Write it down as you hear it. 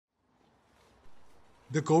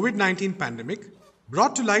The COVID-19 pandemic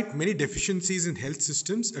brought to light many deficiencies in health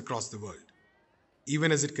systems across the world.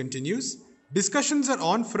 Even as it continues, discussions are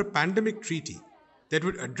on for a pandemic treaty that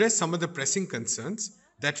would address some of the pressing concerns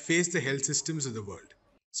that face the health systems of the world,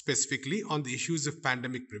 specifically on the issues of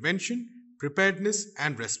pandemic prevention, preparedness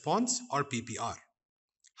and response or PPR.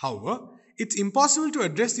 However, it's impossible to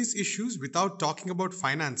address these issues without talking about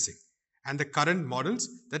financing and the current models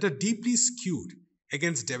that are deeply skewed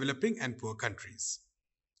against developing and poor countries.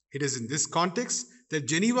 It is in this context that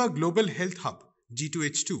Geneva Global Health Hub,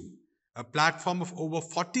 G2H2, a platform of over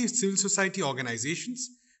 40 civil society organizations,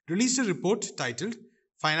 released a report titled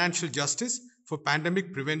Financial Justice for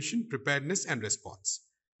Pandemic Prevention, Preparedness and Response.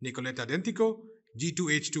 Nicoletta Dentico,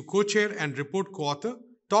 G2H2 co-chair and report co-author,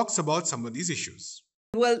 talks about some of these issues.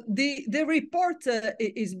 Well, the report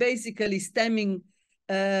is basically stemming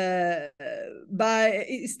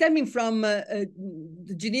from the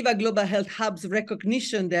Geneva Global Health Hub's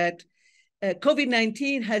recognition that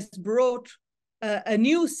COVID-19 has brought a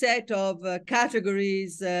new set of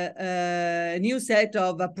categories, a new set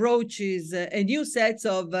of approaches, a new set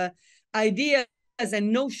of ideas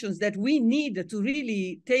and notions that we need to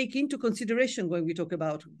really take into consideration when we talk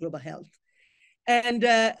about global health. And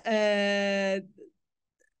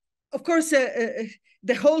of course,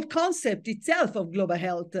 the whole concept itself of global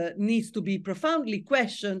health needs to be profoundly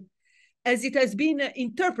questioned as it has been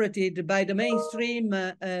interpreted by the mainstream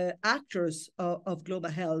actors of global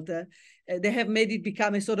health. They have made it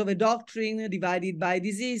become a sort of a doctrine divided by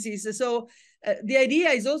diseases. So the idea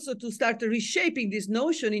is also to start reshaping this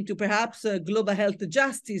notion into perhaps global health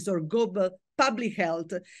justice or global public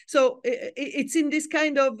health. So it's in this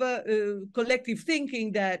kind of collective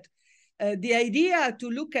thinking that the idea to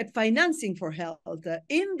look at financing for health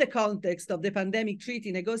in the context of the pandemic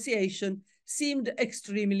treaty negotiation seemed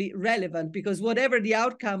extremely relevant, because whatever the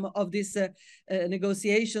outcome of these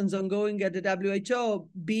negotiations ongoing at the WHO,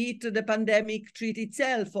 be it the pandemic treaty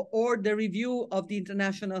itself or the review of the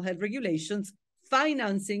international health regulations,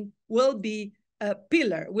 financing will be a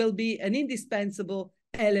pillar, will be an indispensable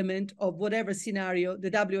element of whatever scenario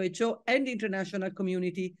the WHO and the international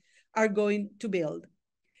community are going to build.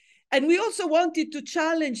 And we also wanted to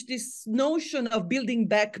challenge this notion of building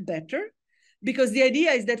back better, because the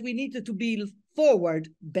idea is that we needed to build forward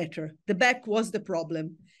better. The back was the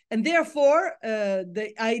problem. And therefore,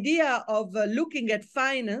 the idea of looking at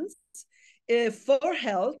finance for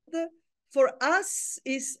health, for us,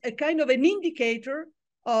 is a kind of an indicator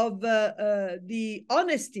of the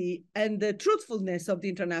honesty and the truthfulness of the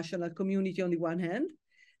international community on the one hand,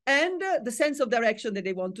 and the sense of direction that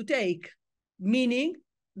they want to take, meaning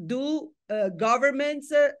do governments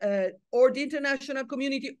or the international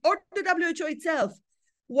community or the WHO itself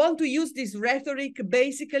want to use this rhetoric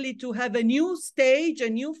basically to have a new stage, a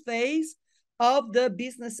new phase of the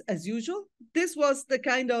business as usual? This was the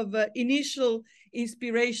kind of initial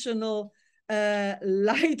inspirational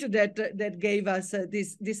light that gave us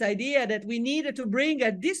this idea that we needed to bring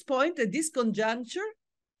at this point, at this conjuncture,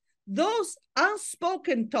 those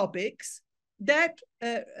unspoken topics that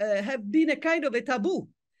have been a kind of a taboo,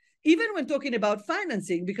 even when talking about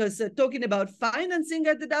financing, because talking about financing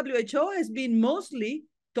at the WHO has been mostly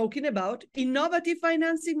talking about innovative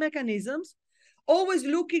financing mechanisms, always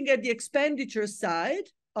looking at the expenditure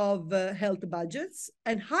side of health budgets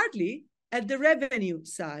and hardly at the revenue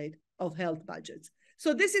side of health budgets.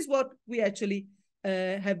 So this is what we actually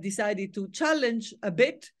have decided to challenge a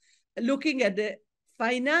bit, looking at the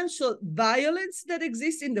financial violence that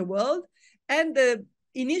exists in the world and the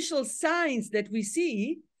initial signs that we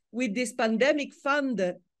see with this pandemic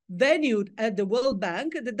fund venued at the World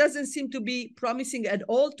Bank that doesn't seem to be promising at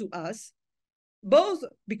all to us, both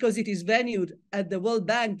because it is venued at the World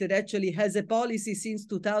Bank that actually has a policy since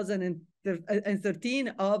 2013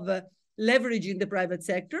 of leveraging the private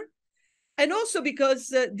sector, and also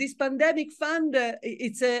because this pandemic fund,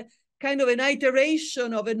 it's a kind of an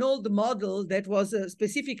iteration of an old model that was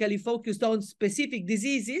specifically focused on specific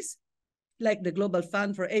diseases, like the Global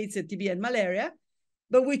Fund for AIDS, TB, and malaria,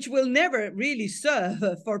 but which will never really serve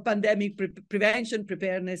for pandemic prevention,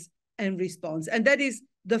 preparedness, and response. And that is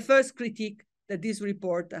the first critique that this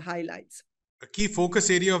report highlights. A key focus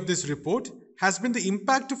area of this report has been the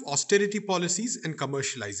impact of austerity policies and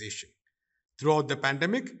commercialization. Throughout the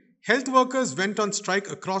pandemic, health workers went on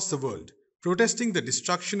strike across the world, protesting the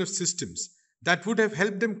destruction of systems that would have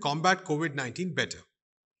helped them combat COVID-19 better.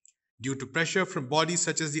 Due to pressure from bodies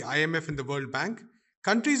such as the IMF and the World Bank,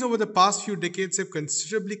 countries over the past few decades have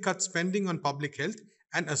considerably cut spending on public health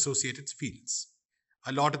and associated fields.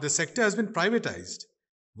 A lot of the sector has been privatized.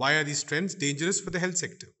 Why are these trends dangerous for the health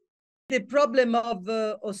sector? the problem of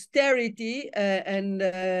austerity and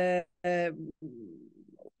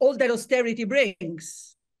all that austerity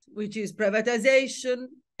brings, which is privatization,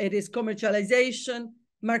 it is commercialization,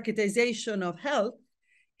 marketization of health,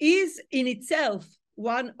 is in itself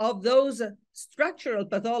one of those structural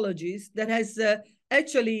pathologies that has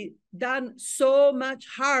actually done so much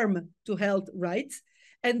harm to health rights,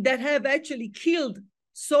 and that have actually killed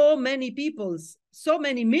so many peoples, so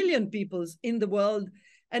many million peoples in the world,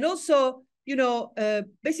 and also,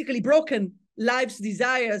 basically broken life's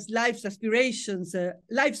desires, life's aspirations,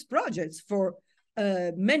 life's projects for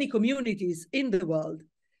many communities in the world.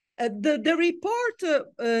 The report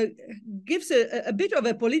gives a bit of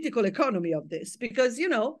a political economy of this, because,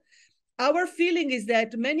 our feeling is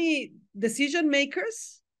that many decision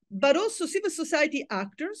makers, but also civil society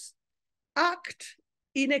actors, act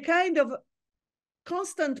in a kind of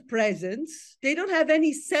constant presence. They don't have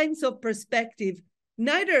any sense of perspective,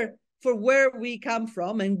 neither for where we come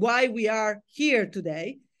from and why we are here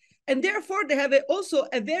today. And therefore, they have also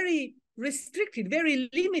a very restricted, very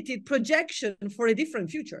limited projection for a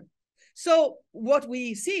different future. So what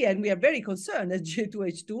we see, and we are very concerned as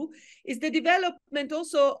G2H2, is the development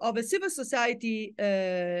also of a civil society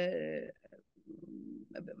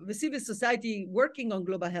working on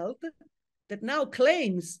global health that now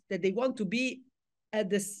claims that they want to be at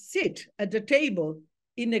the table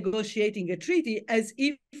in negotiating a treaty, as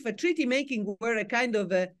if a treaty making were a kind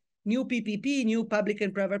of a new PPP, new public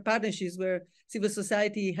and private partnerships, where civil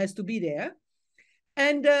society has to be there.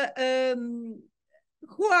 And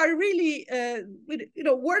who are really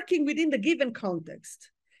working within the given context.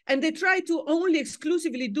 And they try to only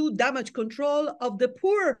exclusively do damage control of the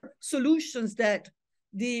poor solutions that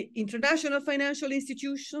the international financial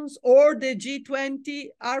institutions or the G20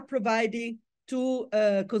 are providing to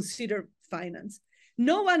consider finance.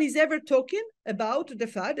 No one is ever talking about the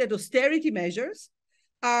fact that austerity measures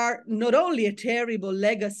are not only a terrible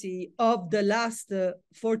legacy of the last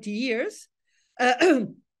 40 years,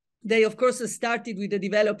 they, of course, started with the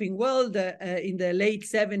developing world in the late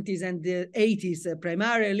 70s and the 80s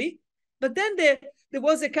primarily. But then there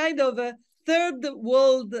was a kind of a third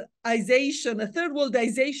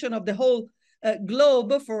worldization of the whole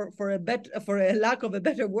globe, for a lack of a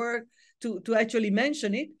better word to actually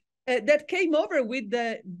mention it, that came over with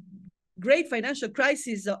the great financial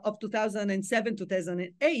crisis of 2007,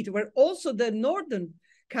 2008, where also the northern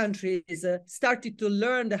countries started to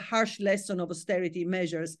learn the harsh lesson of austerity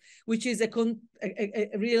measures, which is a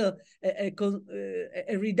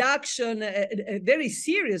reduction, a very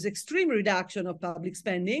serious, extreme reduction of public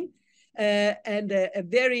spending, and a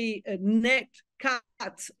very net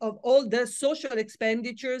cut of all the social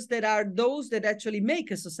expenditures that are those that actually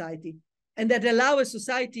make a society and that allow a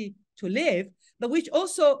society to live, but which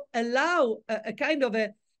also allow a kind of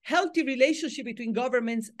a healthy relationship between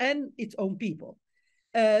governments and its own people.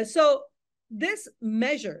 So these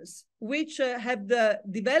measures, which have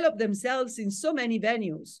developed themselves in so many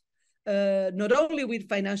venues, not only with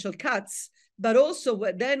financial cuts, but also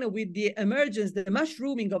then with the emergence, the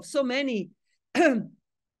mushrooming of so many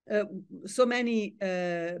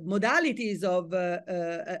modalities of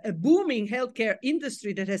a booming healthcare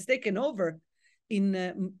industry that has taken over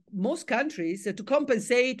in most countries to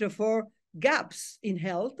compensate for gaps in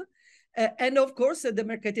health. And of course, the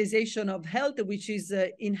marketization of health, which is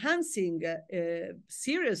enhancing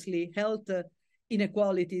seriously health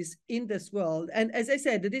inequalities in this world. And as I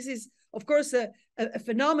said, this is, of course, a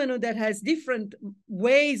phenomenon that has different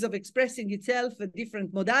ways of expressing itself,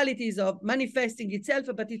 different modalities of manifesting itself,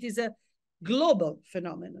 but it is a global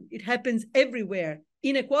phenomenon. It happens everywhere.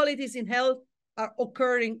 Inequalities in health are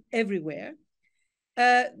occurring everywhere.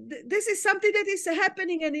 This is something that is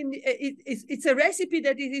happening, and it's a recipe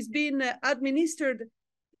that it has been administered.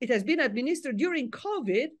 It has been administered during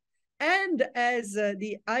COVID, and as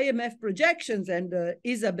the IMF projections, and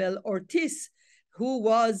Isabel Ortiz, who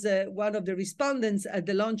was one of the respondents at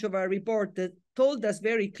the launch of our report, told us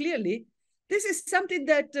very clearly, this is something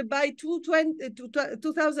that by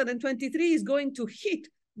 2023 is going to hit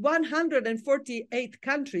 148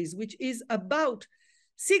 countries, which is about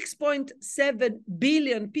 6.7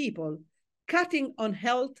 billion people, cutting on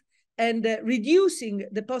health and reducing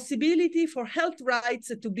the possibility for health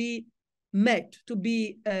rights to be met, to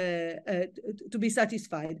be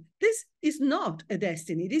satisfied. This is not a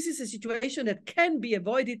destiny. This is a situation that can be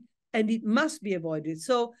avoided, and it must be avoided.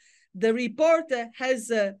 So the report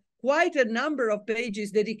has quite a number of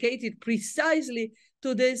pages dedicated precisely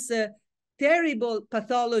to this terrible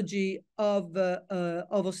pathology of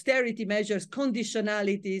austerity measures,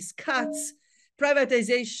 conditionalities, cuts,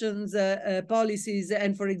 privatizations, policies,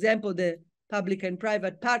 and, for example, the public and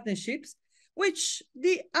private partnerships, which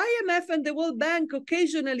the IMF and the World Bank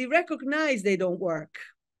occasionally recognize they don't work.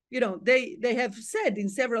 They have said in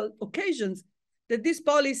several occasions that these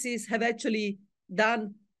policies have actually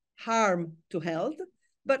done harm to health.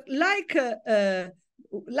 But like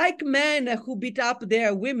men who beat up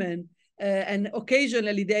their women, and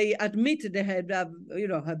occasionally they admit they have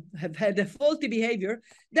had a faulty behavior,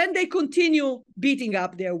 then they continue beating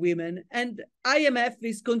up their women. And IMF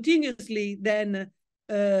is continuously then,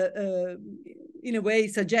 in a way,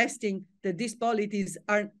 suggesting that these policies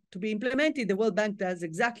are to be implemented. The World Bank does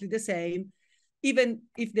exactly the same, even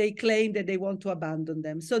if they claim that they want to abandon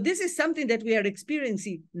them. So this is something that we are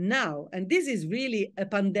experiencing now. And this is really a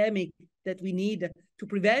pandemic that we need to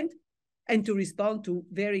prevent and to respond to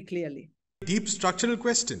very clearly. The deep structural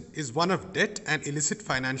question is one of debt and illicit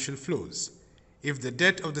financial flows. If the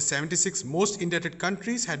debt of the 76 most indebted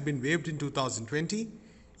countries had been waived in 2020,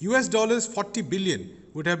 US dollars 40 billion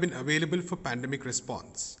would have been available for pandemic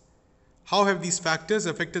response. How have these factors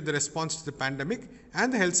affected the response to the pandemic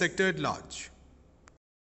and the health sector at large?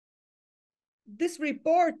 This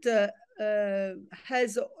report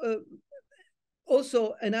has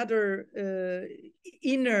also another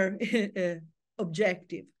inner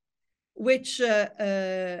objective, which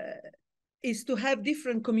is to have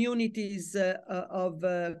different communities of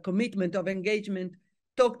commitment, of engagement,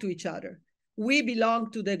 talk to each other. We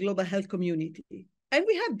belong to the global health community, and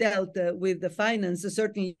we have dealt with the finance.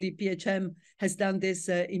 Certainly, PHM has done this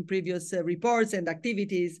in previous reports and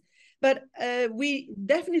activities, but we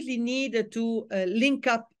definitely need to link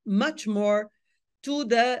up much more to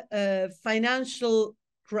the financial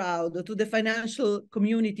crowd, to the financial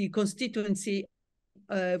community constituency,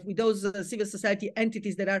 with those civil society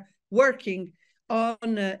entities that are working on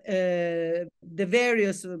the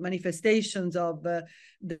various manifestations of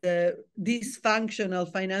the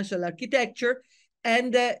dysfunctional financial architecture,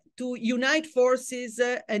 and to unite forces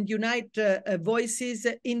and unite voices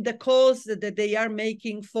in the calls that they are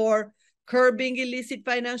making for curbing illicit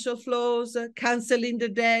financial flows, canceling the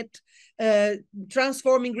debt,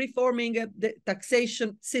 transforming, reforming the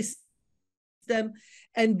taxation system,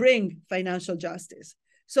 and bring financial justice.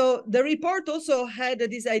 So the report also had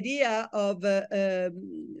this idea of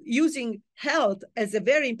using health as a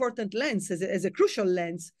very important lens, as a crucial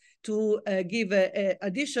lens, to give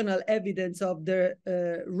additional evidence of the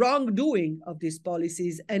wrongdoing of these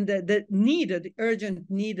policies and the urgent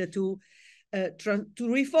need to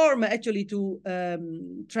reform, actually to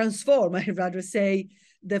transform, I'd rather say,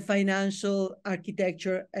 the financial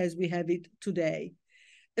architecture as we have it today.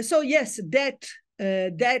 So yes, debt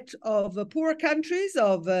of poor countries,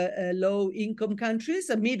 of low-income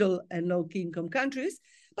countries, middle and low-income countries,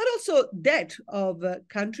 but also debt of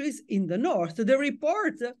countries in the north. The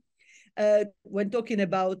report, when talking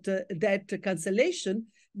about debt cancellation,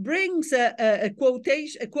 brings a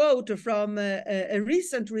quote from a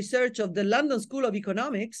recent research of the London School of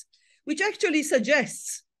Economics, which actually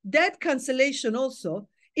suggests debt cancellation also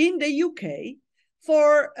in the UK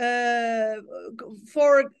for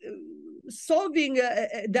solving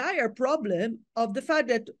a dire problem of the fact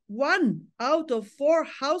that 1 out of 4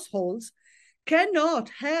 households cannot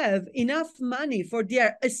have enough money for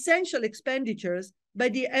their essential expenditures by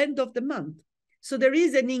the end of the month. So there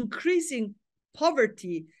is an increasing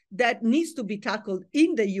poverty that needs to be tackled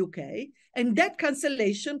in the UK, and debt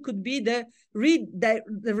cancellation could be the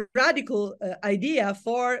radical idea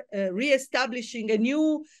for reestablishing a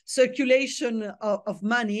new circulation of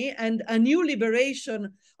money and a new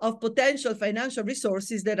liberation of potential financial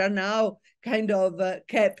resources that are now kind of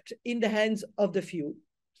kept in the hands of the few.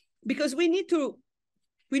 Because we need to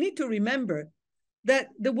remember that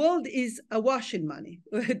the world is awash in money.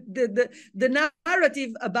 The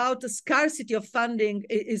narrative about the scarcity of funding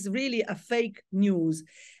is really a fake news.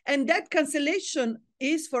 And that cancellation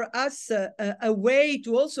is for us a way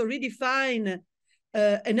to also redefine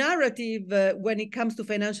a narrative when it comes to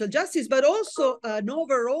financial justice, but also an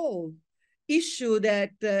overall issue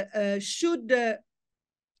that should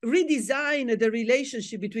redesign the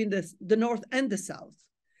relationship between the North and the South.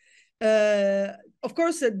 Of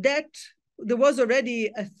course, there was already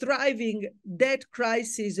a thriving debt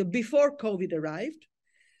crisis before COVID arrived.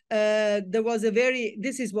 There was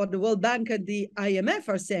this is what the World Bank and the IMF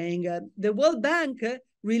are saying. The World Bank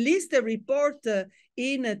released a report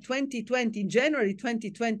in 2020, in January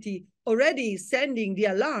 2020, already sending the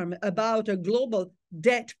alarm about a global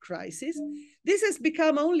debt crisis. This has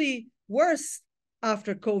become only worse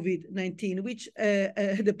after COVID-19, which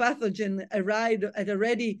the pathogen arrived at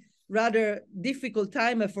already rather difficult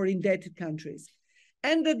time for indebted countries.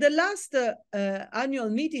 And the last annual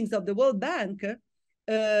meetings of the World Bank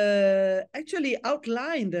actually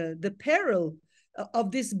outlined the peril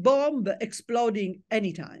of this bomb exploding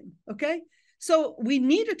anytime, okay? So we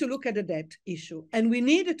needed to look at the debt issue, and we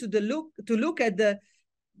needed to look at the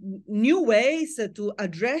new ways to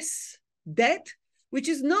address debt, which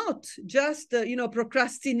is not just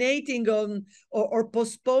procrastinating on or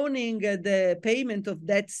postponing the payment of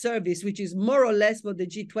debt service, which is more or less what the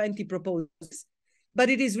G20 proposes, but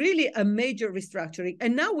it is really a major restructuring.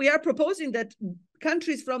 And now we are proposing that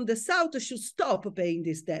countries from the South should stop paying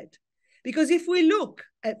this debt. Because if we look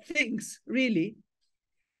at things really,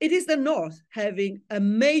 it is the North having a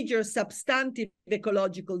major substantive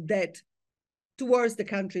ecological debt towards the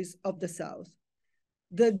countries of the South.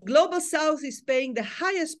 The global South is paying the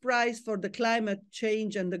highest price for the climate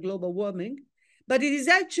change and the global warming, but it is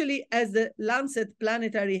actually, as the Lancet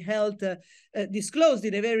Planetary Health disclosed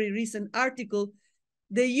in a very recent article,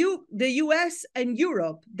 the US and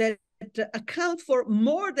Europe that account for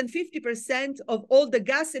more than 50% of all the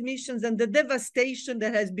gas emissions and the devastation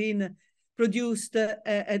that has been produced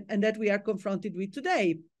and that we are confronted with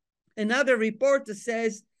today. Another report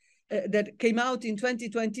says that came out in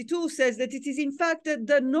 2022 says that it is in fact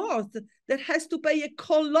the North that has to pay a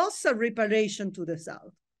colossal reparation to the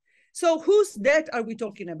South. So whose debt are we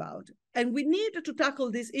talking about? And we need to tackle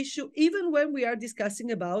this issue even when we are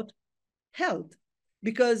discussing about health,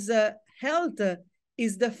 because health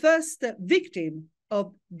is the first victim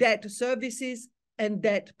of debt services and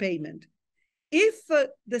debt payment. If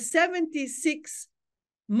the 76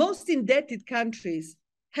 most indebted countries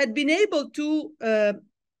had been able to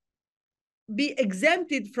be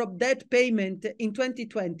exempted from debt payment in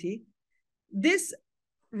 2020, this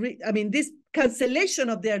cancellation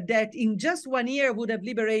of their debt in just 1 year would have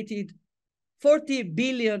liberated $40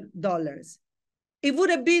 billion. It would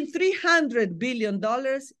have been $300 billion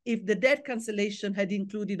if the debt cancellation had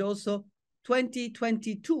included also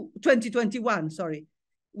 2021,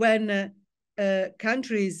 when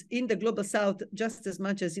countries in the global South, just as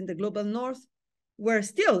much as in the global North, were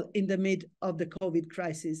still in the mid of the COVID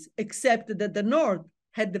crisis, except that the North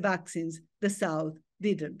had the vaccines, the South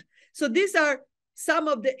didn't. So these are some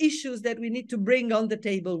of the issues that we need to bring on the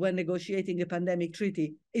table when negotiating a pandemic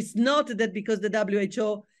treaty. It's not that because the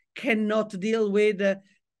WHO cannot deal with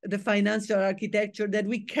the financial architecture that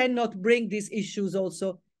we cannot bring these issues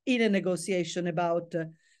also in a negotiation about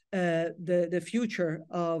the future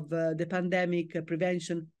of the pandemic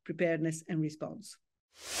prevention, preparedness, and response.